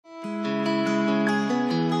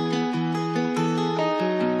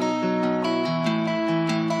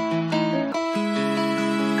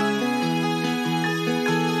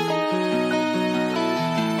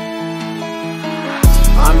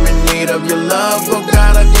of your love, oh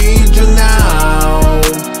God, I need you now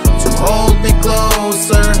to hold me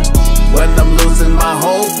closer. When I'm losing my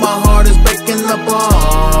hope, my heart is breaking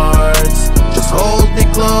apart. Just hold me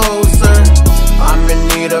closer. I'm in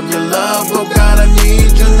need of your love, oh God, I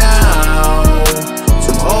need you now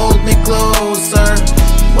to hold me closer.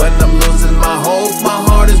 When I'm losing my hope, my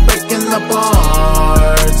heart is breaking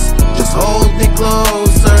apart. Just hold me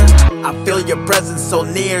closer. I feel your presence so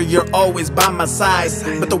near, you're always by my side.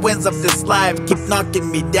 But the winds of this life keep knocking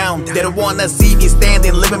me down. They don't wanna see me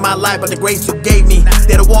standing, living my life by the grace you gave me.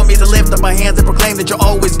 They don't want me to lift up my hands and proclaim that you're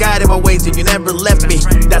always guiding my ways and you never left me.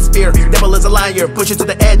 That's fear, devil is a liar, push you to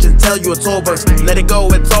the edge and tell you it's over. Let it go,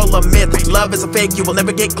 it's all a myth. Love is a fake, you will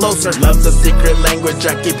never get closer. Love's a secret language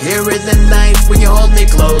I keep hearing at night. When you hold me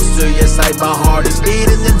close to your side, my heart is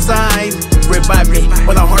beating inside. Revive me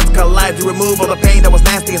when our hearts collide. You remove all the pain that was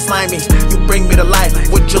nasty and slimy. You bring me to life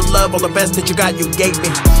with your love, all the best that you got, you gave me.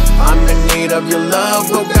 I'm in need of your love,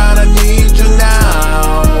 oh God, I need you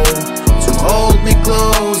now to hold me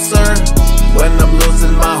closer. When I'm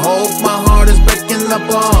losing my hope, my heart is breaking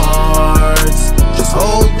apart. Just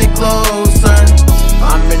hold me closer.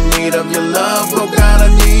 I'm in need of your love, oh God, I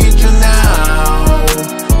need you now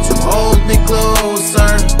to hold me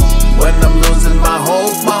closer. When I'm losing my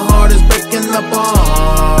hope, my heart is breaking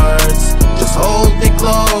apart. Just hold me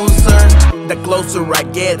closer. The closer I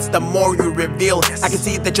get, the more you reveal. I can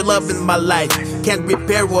see that you're loving my life. Can't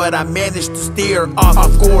repair what I managed to steer off.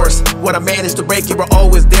 Of course, what I managed to break, you were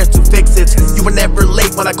always there to fix it. You were never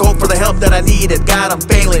late when I called for the help that I needed. God, I'm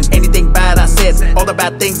failing. Anything bad I said, all the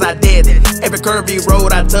bad things I did, every curvy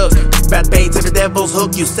road I took, bad baits, every devil's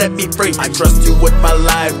hook, you set me free. I trust you with my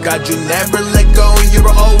life, God, you never let go. You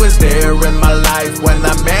were always there in my life when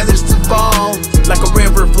I managed to fall. Like a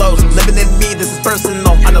river flows, living in me, this is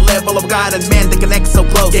personal. On the level of God and man, they connect so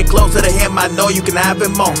close. Get closer to him, I know you can have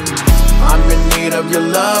him all. I'm in need of your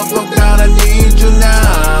love, oh God, I need you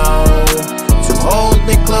now to hold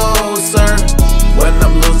me closer. When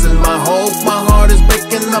I'm losing my hope, my heart is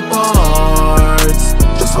breaking apart.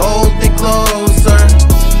 Just hold me closer.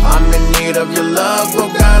 I'm in need of your love,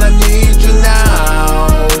 oh God, I need you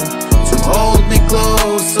now to hold me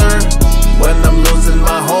closer. When I'm losing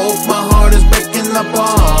my hope, my heart is breaking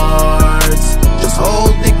apart. Just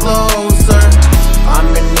hold me closer. I'm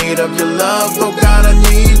in need of your love, oh God, I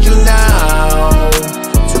need you now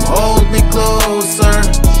to hold me closer.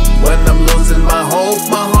 When I'm losing my hope,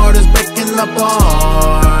 my heart is breaking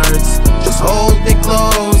apart. Just hold me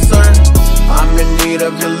closer. I'm in need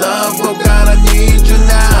of your love, oh God, I need you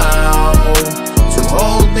now to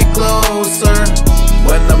hold me closer.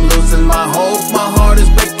 When I'm losing my hope, my heart is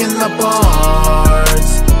breaking apart.